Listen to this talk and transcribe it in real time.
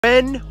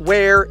When,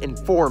 where, and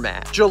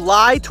format.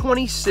 July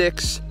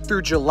 26th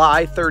through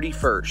July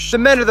 31st. The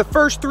men are the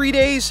first 3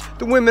 days,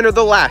 the women are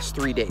the last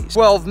 3 days.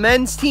 12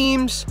 men's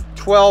teams,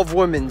 12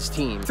 women's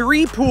teams.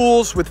 3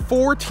 pools with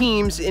 4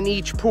 teams in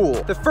each pool.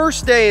 The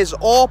first day is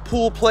all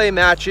pool play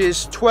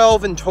matches,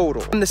 12 in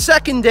total. On the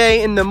second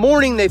day, in the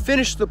morning, they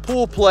finish the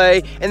pool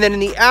play, and then in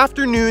the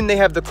afternoon, they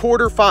have the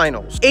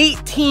quarterfinals.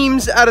 8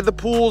 teams out of the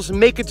pools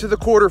make it to the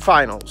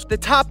quarterfinals. The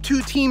top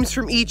 2 teams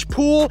from each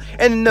pool,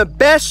 and the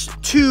best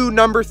 2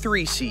 number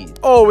 3 seeds.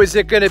 Oh, is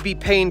it gonna be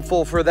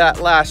painful for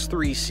that last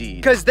 3 seed?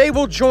 Because they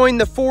will join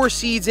the 4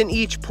 seeds in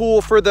each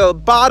pool for the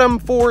bottom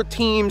 4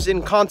 teams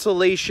in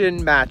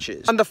consolation matches.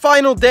 On the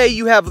final day,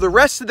 you have the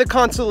rest of the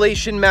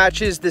consolation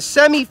matches, the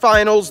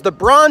semifinals, the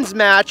bronze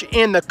match,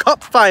 and the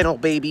cup final,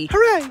 baby.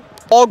 Hooray!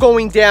 All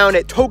going down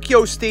at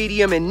Tokyo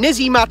Stadium in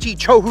Nizimachi,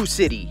 Chohu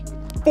City.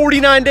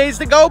 49 days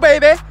to go,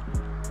 baby.